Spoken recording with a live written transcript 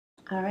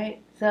All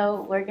right,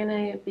 so we're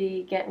going to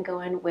be getting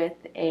going with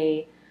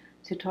a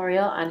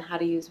tutorial on how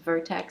to use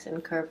vertex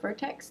and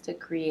curveVertex to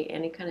create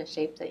any kind of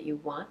shape that you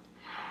want.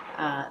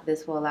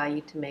 This will allow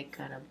you to make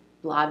kind of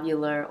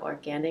globular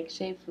organic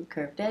shapes with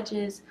curved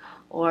edges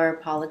or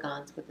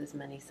polygons with as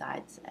many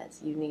sides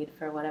as you need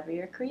for whatever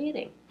you're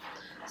creating.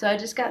 So I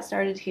just got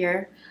started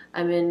here.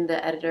 I'm in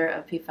the editor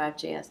of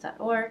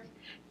p5js.org,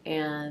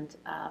 and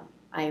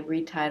I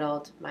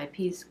retitled my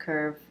piece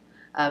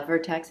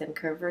vertex and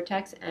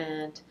curveVertex,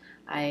 and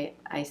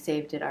I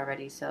saved it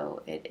already,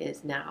 so it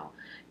is now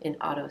in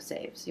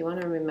autosave. So you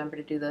want to remember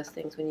to do those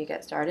things when you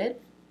get started.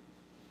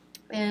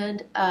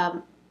 And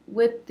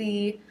with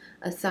the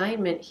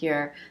assignment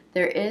here,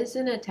 there is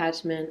an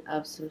attachment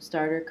of some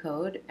starter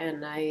code,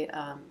 and I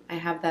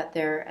have that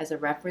there as a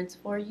reference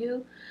for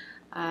you.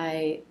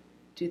 I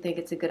do think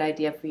it's a good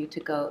idea for you to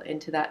go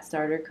into that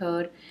starter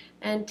code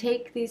and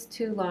take these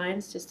two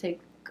lines, just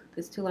take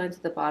these two lines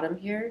at the bottom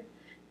here.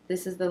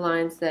 This is the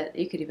lines that,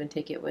 you could even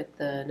take it with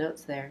the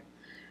notes there.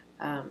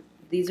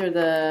 These are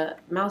the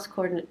mouse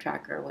coordinate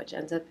tracker, which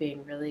ends up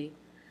being really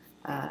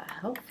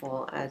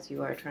helpful as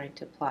you are trying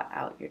to plot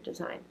out your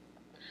design.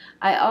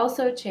 I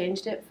also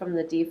changed it from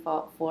the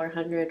default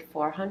 400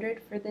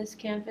 400 for this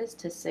canvas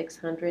to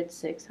 600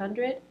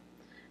 600,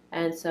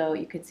 and so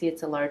you can see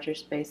it's a larger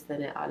space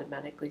than it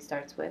automatically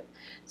starts with.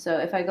 So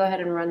if I go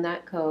ahead and run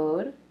that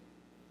code,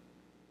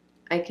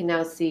 I can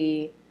now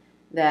see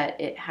that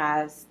it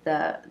has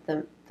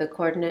the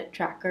coordinate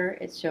tracker.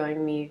 It's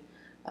showing me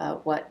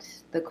what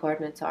the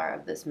coordinates are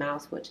of this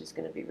mouse, which is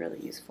going to be really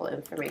useful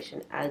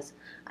information as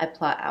I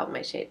plot out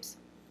my shapes.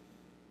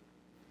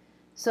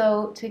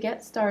 So to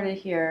get started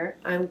here,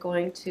 I'm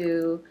going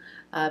to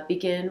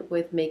begin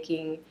with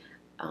making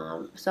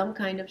some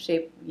kind of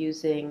shape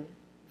using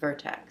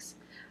vertex.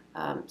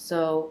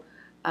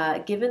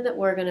 Given that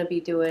we're going to be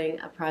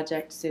doing a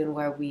project soon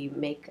where we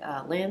make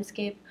a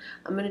landscape,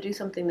 I'm going to do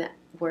something that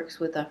works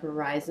with a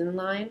horizon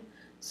line.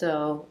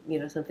 So,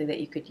 something that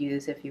you could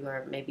use if you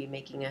are maybe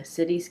making a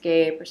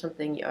cityscape or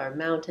something, or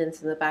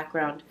mountains in the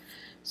background.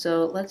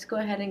 So let's go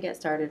ahead and get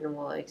started, and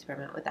we'll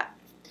experiment with that.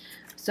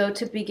 So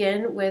to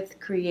begin with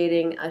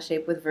creating a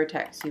shape with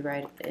vertex, you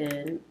write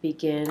in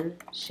begin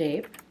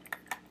shape,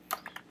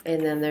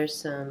 and then there's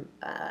some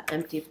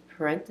empty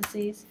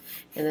parentheses,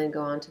 and then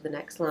go on to the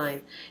next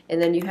line. And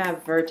then you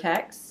have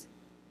vertex,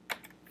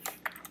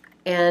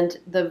 and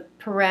the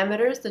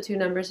parameters, the two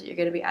numbers that you're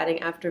going to be adding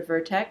after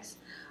vertex,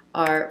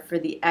 are for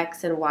the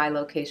X and Y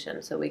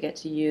location. So we get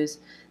to use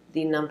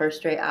the number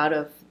straight out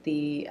of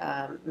the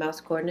mouse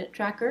coordinate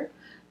tracker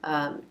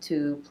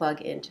to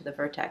plug into the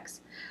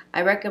vertex.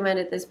 I recommend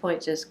at this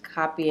point just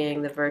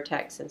copying the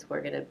vertex, since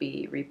we're going to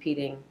be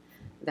repeating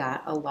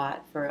that a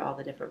lot for all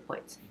the different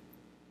points.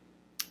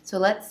 So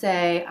let's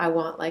say I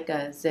want like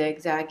a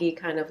zigzaggy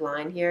kind of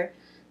line here.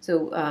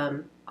 So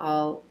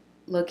I'll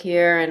look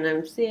here, and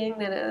I'm seeing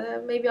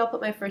that maybe I'll put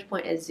my first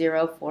point at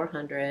 0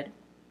 400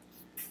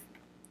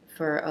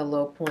 for a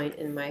low point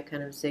in my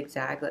kind of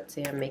zigzag. Let's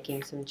say I'm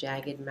making some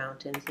jagged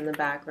mountains in the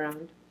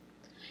background.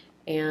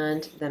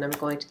 And then I'm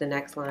going to the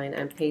next line.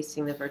 I'm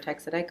pasting the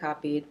vertex that I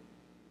copied.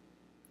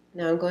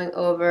 Now I'm going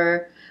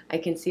over. I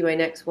can see my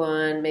next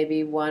one,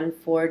 maybe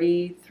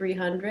 140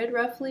 300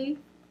 roughly.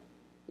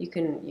 You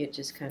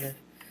just kind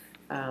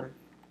of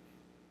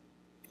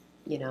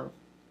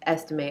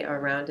estimate or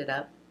round it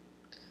up.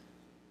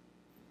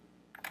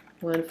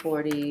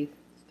 140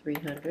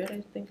 300,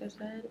 I think I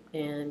said,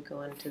 and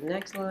go on to the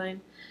next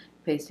line,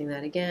 pasting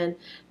that again,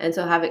 and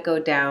so have it go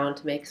down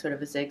to make sort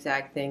of a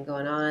zigzag thing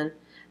going on.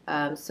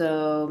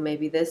 So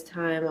maybe this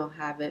time I'll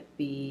have it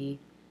be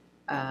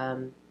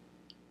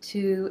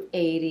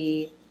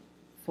 280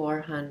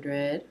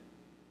 400.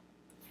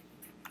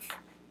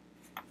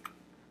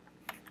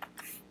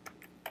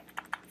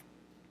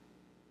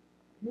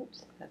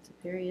 Oops, that's a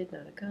period,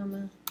 not a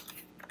comma.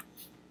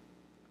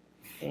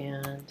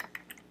 And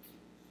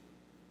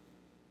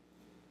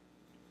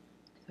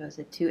so it's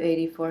at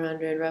 280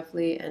 400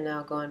 roughly, and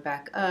now going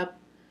back up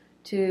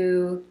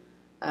to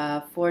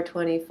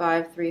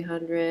 425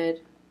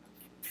 300.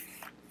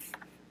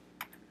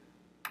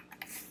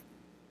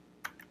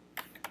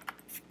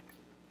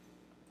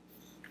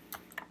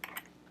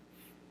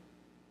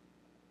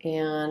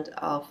 And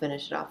I'll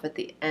finish it off at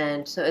the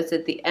end. So it's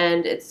at the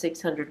end, it's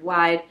 600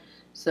 wide,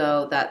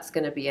 so that's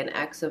going to be an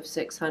X of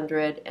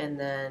 600, and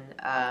then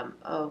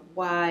a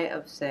Y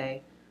of,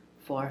 say,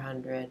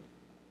 400.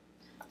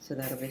 So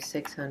that'll be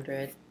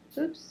 600.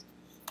 Oops.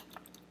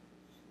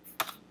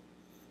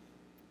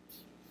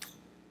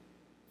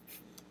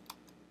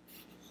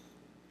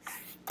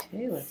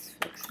 Okay, let's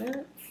fix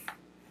that.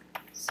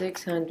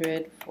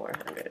 600,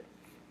 400.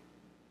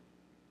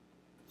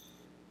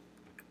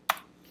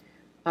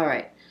 All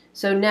right.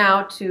 So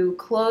now to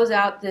close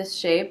out this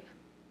shape,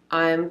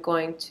 I'm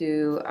going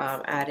to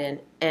add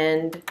an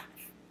end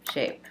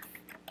shape.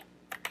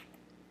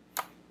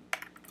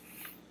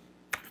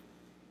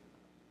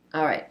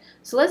 All right,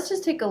 so let's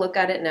just take a look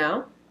at it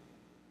now.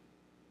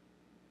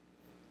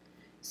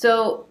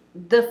 So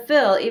the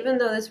fill, even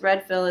though this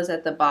red fill is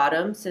at the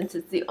bottom, since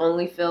it's the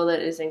only fill that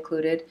is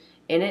included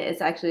in it,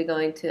 it's actually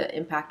going to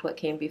impact what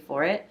came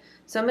before it.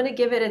 So I'm going to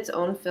give it its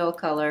own fill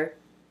color.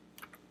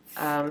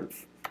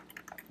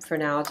 For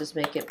now, I'll just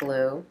make it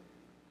blue.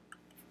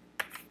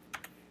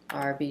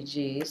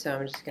 RBG, so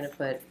I'm just going to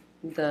put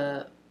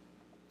the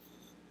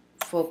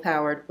full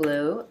powered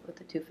blue with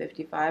the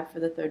 255 for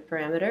the third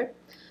parameter.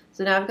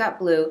 So now I've got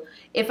blue.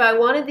 If I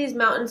wanted these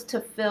mountains to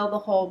fill the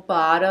whole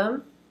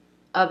bottom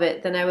of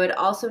it, then I would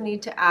also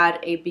need to add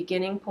a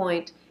beginning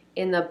point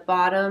in the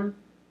bottom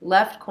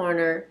left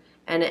corner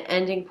and an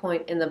ending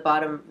point in the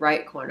bottom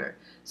right corner.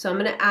 So I'm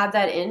going to add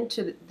that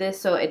into this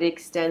so it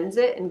extends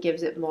it and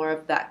gives it more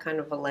of that kind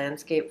of a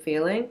landscape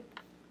feeling.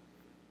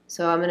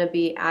 So I'm going to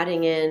be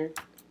adding in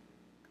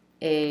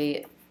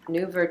a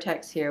new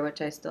vertex here,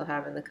 which I still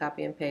have in the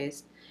copy and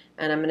paste,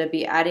 and I'm going to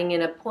be adding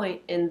in a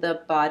point in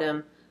the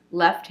bottom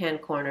left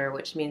hand corner,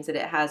 which means that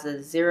it has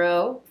a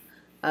 0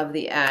 of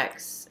the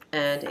x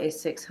and a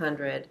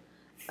 600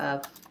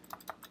 of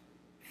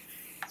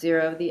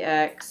 0 of the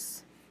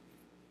x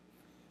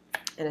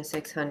and a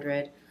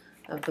 600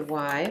 of the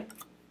y.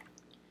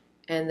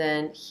 And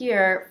then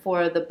here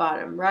for the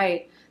bottom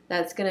right,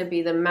 that's going to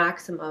be the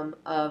maximum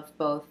of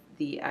both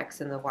the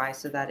x and the y,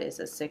 so that is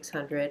a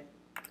 600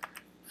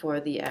 for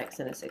the x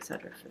and a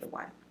 600 for the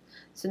y.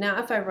 So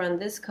now if I run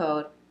this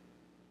code,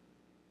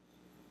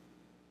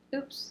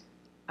 oops,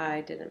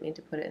 I didn't mean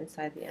to put it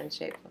inside the end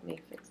shape. Let me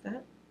fix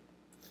that.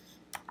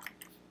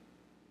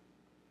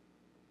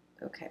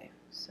 Okay,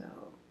 so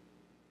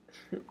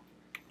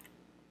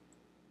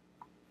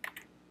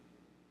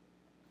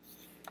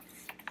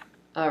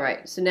all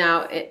right, so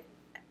now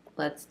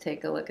let's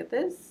take a look at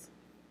this.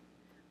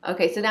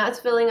 Okay, so now it's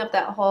filling up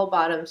that whole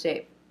bottom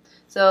shape.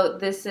 So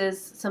this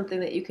is something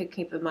that you could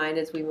keep in mind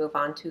as we move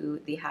on to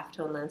the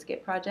halftone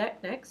landscape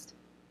project next.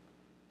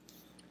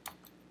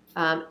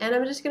 And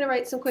I'm just going to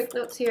write some quick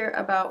notes here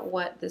about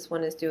what this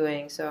one is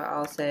doing. So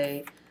I'll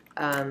say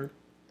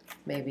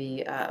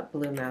maybe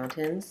blue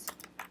mountains.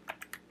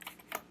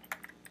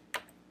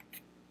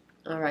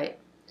 All right,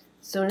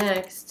 so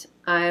next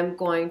I'm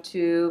going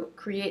to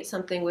create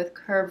something with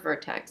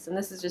curveVertex, and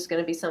this is just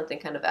going to be something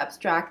kind of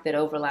abstract that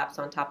overlaps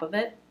on top of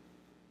it.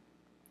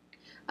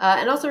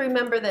 And also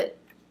remember that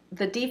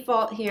the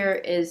default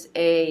here is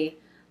a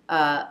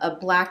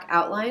black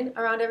outline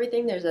around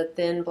everything. There's a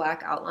thin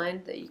black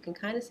outline that you can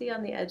kind of see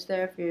on the edge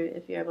there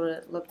if you're able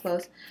to look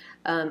close.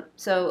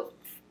 So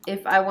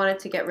if I wanted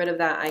to get rid of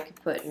that, I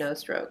could put no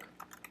stroke.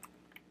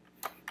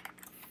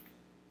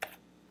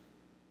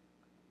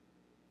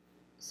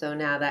 So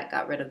now that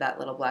got rid of that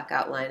little black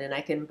outline, and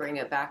I can bring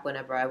it back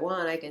whenever I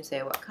want. I can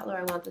say what color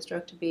I want the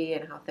stroke to be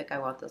and how thick I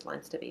want those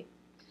lines to be.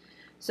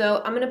 So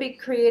I'm going to be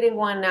creating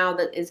one now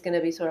that is going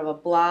to be sort of a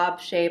blob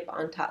shape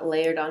on top,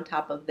 layered on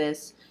top of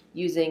this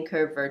using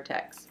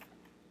curveVertex.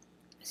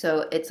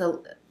 So it's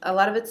a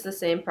lot of it's the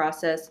same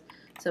process.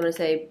 So I'm going to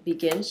say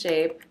begin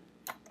shape,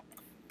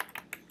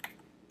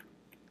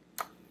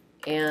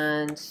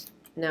 and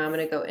now I'm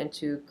going to go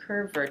into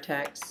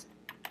curveVertex,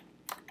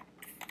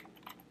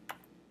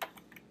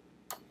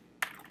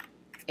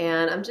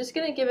 and I'm just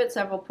going to give it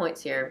several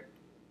points here,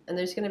 and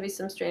there's going to be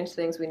some strange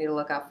things we need to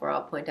look out for.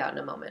 I'll point out in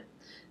a moment.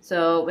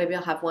 So maybe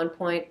I'll have one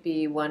point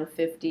be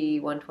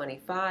 150,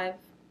 125.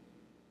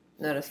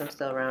 Notice I'm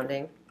still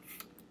rounding.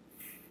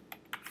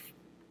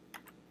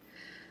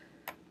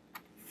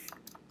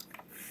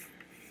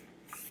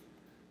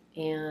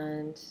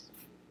 And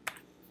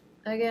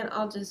again,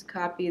 I'll just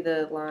copy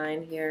the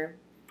line here.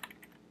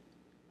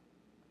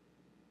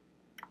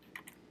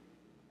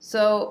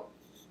 So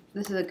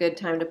this is a good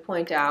time to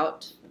point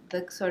out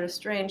the sort of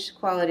strange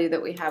quality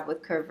that we have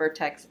with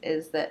curveVertex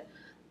is that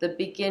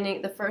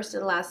the first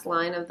and last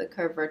line of the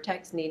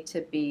curveVertex need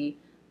to be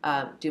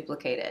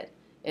duplicated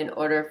in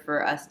order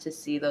for us to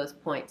see those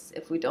points.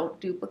 If we don't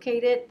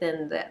duplicate it,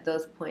 then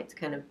those points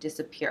kind of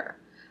disappear.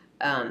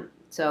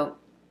 So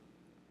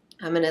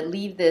I'm going to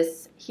leave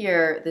this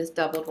here, this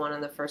doubled one on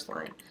the first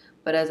line.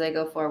 But as I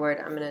go forward,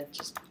 I'm going to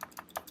just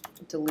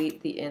delete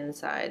the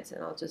insides,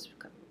 and I'll just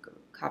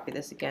copy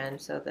this again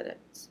so that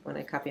it's, when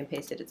I copy and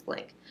paste it, it's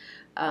blank.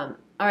 All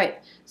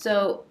right,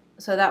 so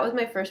that was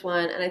my first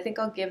one, and I think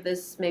I'll give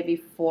this maybe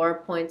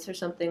 4 points or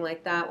something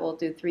like that. We'll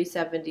do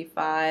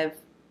 375.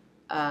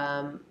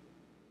 Well,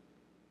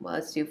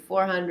 let's do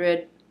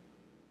 400,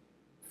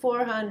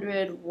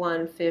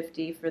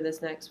 150 for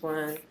this next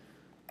one.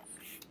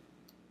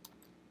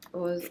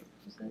 What was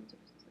that?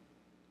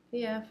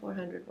 Yeah,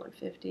 400,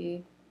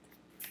 150.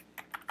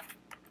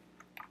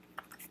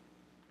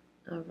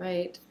 All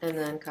right, and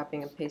then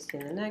copying and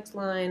pasting the next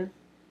line,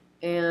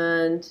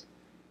 and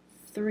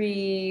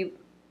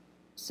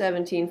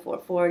 317,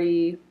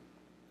 440.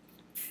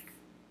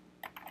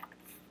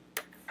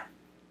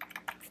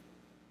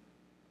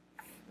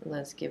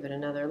 Let's give it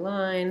another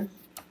line,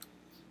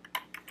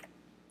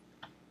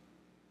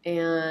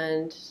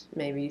 and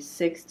maybe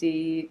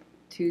 60,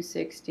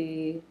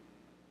 260.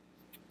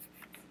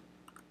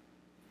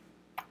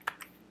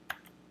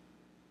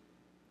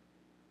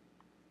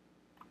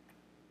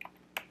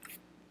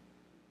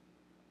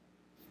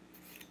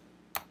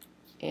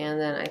 And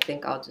then I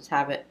think I'll just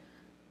have it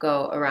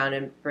go around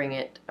and bring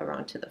it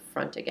around to the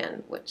front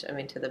again,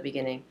 to the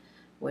beginning,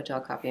 which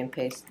I'll copy and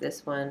paste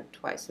this one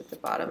twice at the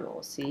bottom, and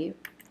we'll see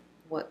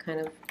what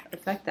kind of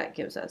effect that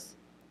gives us.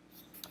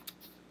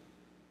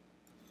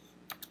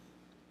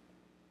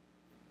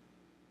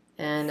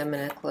 And I'm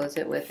going to close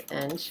it with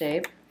end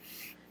shape.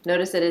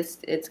 Notice that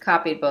it's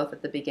copied both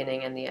at the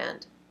beginning and the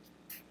end.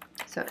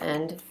 So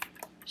end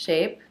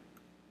shape.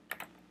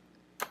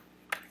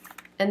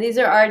 And these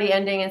are already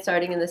ending and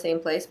starting in the same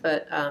place,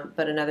 but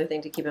another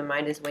thing to keep in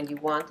mind is when you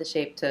want the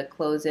shape to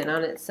close in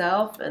on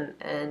itself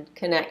and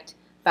connect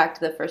back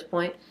to the first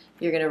point,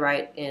 you're going to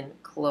write in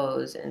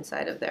close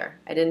inside of there.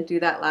 I didn't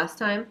do that last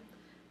time,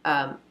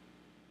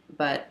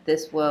 but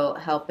this will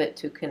help it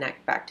to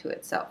connect back to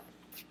itself.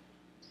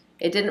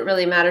 It didn't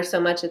really matter so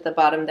much at the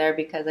bottom there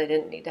because I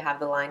didn't need to have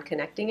the line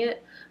connecting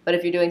it, but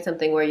if you're doing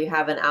something where you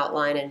have an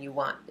outline and you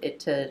want it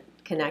to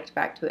connect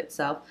back to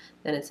itself,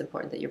 then it's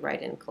important that you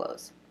write in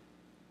close.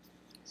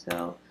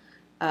 So,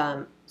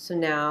 so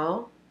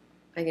now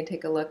I can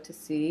take a look to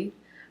see.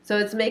 So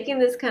it's making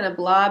this kind of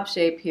blob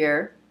shape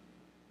here,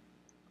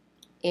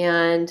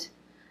 and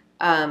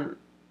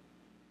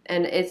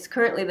it's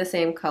currently the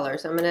same color.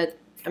 So I'm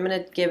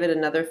gonna give it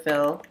another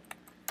fill.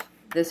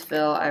 This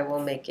fill I will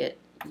make it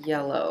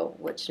yellow,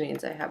 which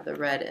means I have the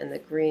red and the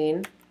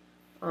green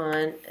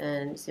on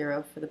and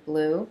 0 for the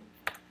blue.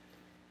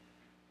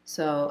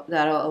 So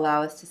that'll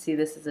allow us to see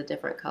this is a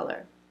different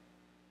color.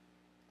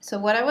 So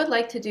what I would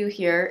like to do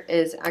here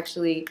is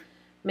actually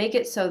make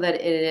it so that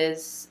it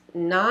is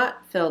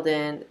not filled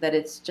in, that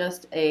it's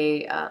just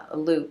a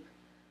loop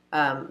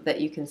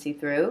that you can see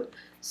through.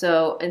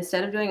 So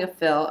instead of doing a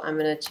fill, I'm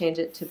going to change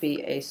it to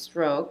be a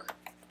stroke.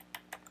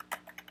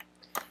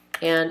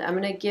 And I'm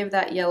going to give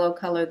that yellow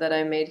color that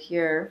I made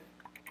here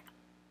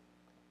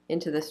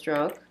into the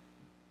stroke.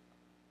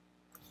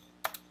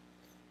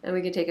 And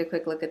we can take a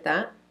quick look at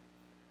that.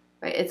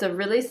 Right, it's a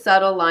really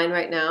subtle line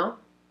right now.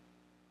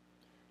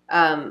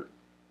 And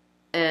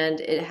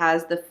it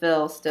has the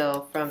fill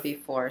still from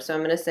before. So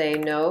I'm going to say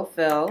no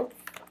fill.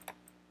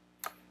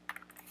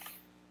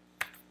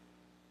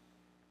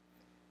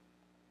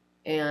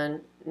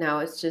 And now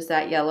it's just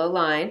that yellow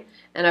line.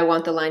 And I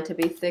want the line to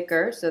be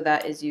thicker, so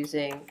that is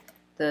using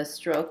the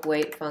stroke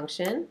weight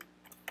function.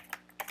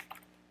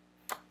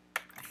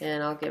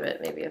 And I'll give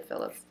it maybe a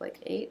fill of like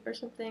 8 or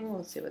something.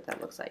 We'll see what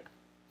that looks like.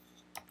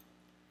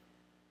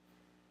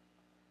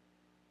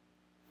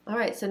 All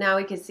right, so now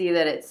we can see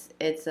that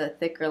it's a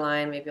thicker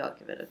line. Maybe I'll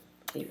give it an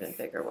even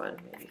bigger one,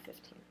 maybe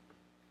 15.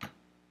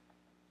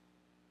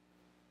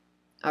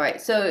 All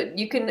right, so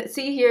you can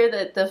see here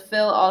that the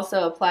fill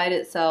also applied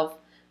itself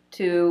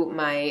to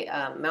my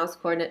mouse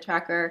coordinate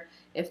tracker.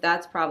 If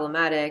that's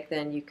problematic,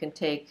 then you can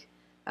take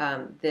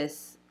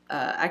this,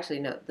 actually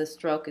no, the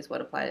stroke is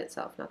what applied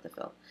itself, not the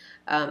fill.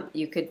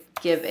 You could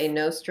give a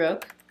no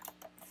stroke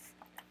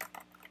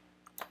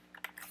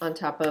on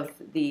top of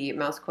the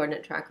mouse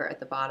coordinate tracker at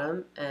the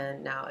bottom,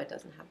 and now it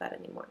doesn't have that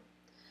anymore.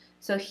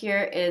 So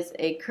here is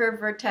a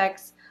curve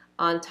vertex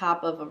on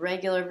top of a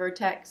regular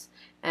vertex,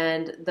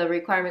 and the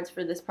requirements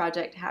for this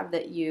project have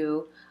that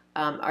you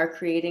are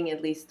creating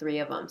at least 3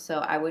 of them. So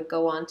I would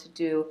go on to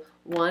do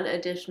one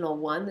additional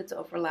one that's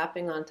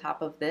overlapping on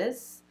top of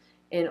this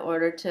in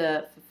order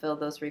to fulfill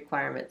those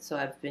requirements. So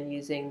I've been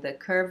using the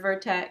curve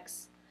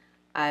vertex,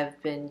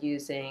 I've been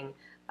using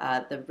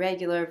the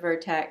regular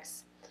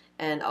vertex,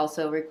 and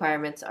also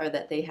requirements are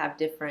that they have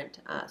different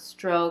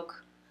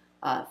stroke,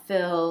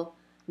 fill,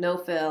 no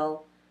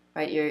fill,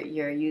 right?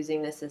 You're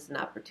using this as an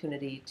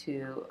opportunity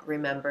to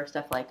remember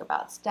stuff like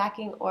about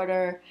stacking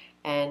order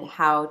and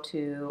how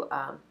to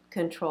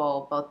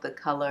control both the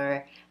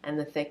color and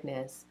the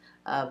thickness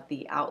of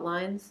the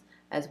outlines,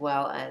 as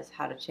well as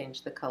how to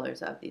change the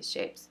colors of these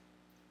shapes.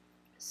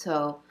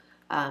 So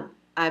I'm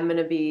going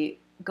to be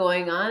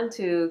going on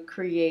to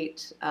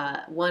create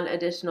one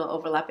additional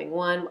overlapping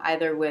one,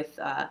 either with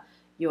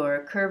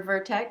your curve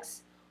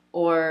vertex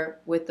or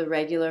with the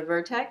regular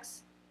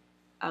vertex,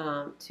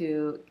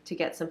 to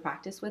get some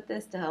practice with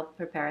this to help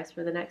prepare us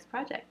for the next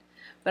project.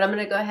 But I'm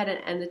going to go ahead and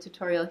end the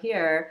tutorial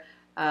here,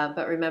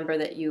 but remember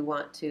that you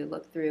want to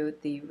look through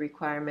the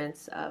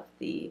requirements of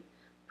the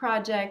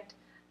project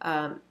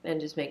and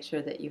just make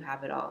sure that you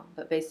have it all.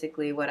 But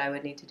basically what I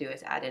would need to do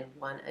is add in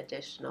one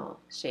additional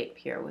shape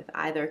here with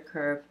either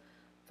curve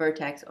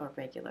vertex or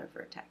regular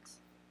vertex.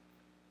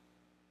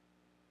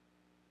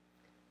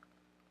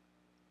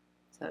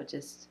 So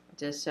just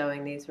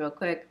showing these real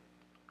quick.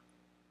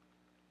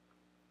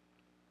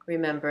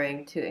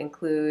 Remembering to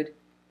include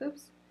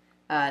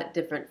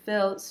different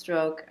fill,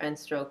 stroke, and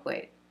stroke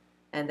weight,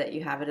 and that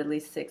you have it at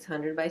least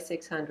 600 by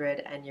 600,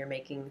 and you're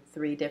making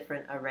 3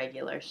 different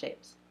irregular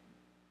shapes.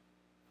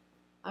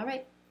 All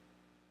right,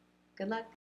 good luck.